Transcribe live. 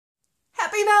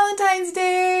Happy Valentine's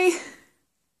Day!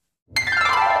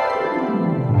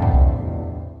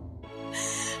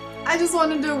 I just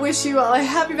wanted to wish you all a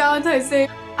happy Valentine's Day.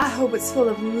 I hope it's full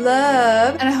of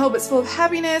love, and I hope it's full of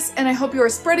happiness, and I hope you are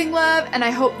spreading love, and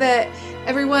I hope that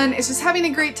everyone is just having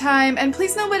a great time. And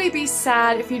please nobody be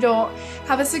sad if you don't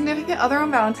have a significant other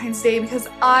on Valentine's Day, because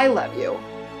I love you.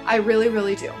 I really,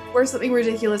 really do. Wear something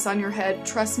ridiculous on your head.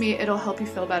 Trust me, it'll help you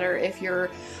feel better if you're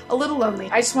a little lonely.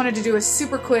 I just wanted to do a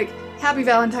super quick happy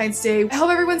Valentine's Day. I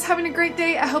hope everyone's having a great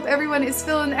day. I hope everyone is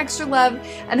feeling extra love,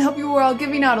 and I hope you are all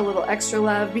giving out a little extra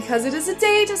love, because it is a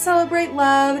day to celebrate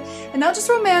love, and not just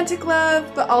romantic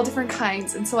love, but all different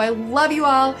kinds. And so I love you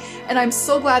all, and I'm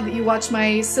so glad that you watch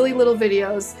my silly little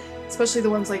videos, especially the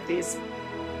ones like these.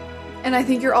 And I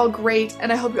think you're all great,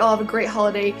 and I hope you all have a great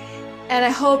holiday. And I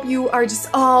hope you are just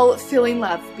all feeling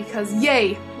love, because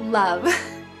yay, love.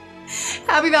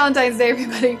 Happy Valentine's Day,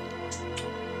 everybody.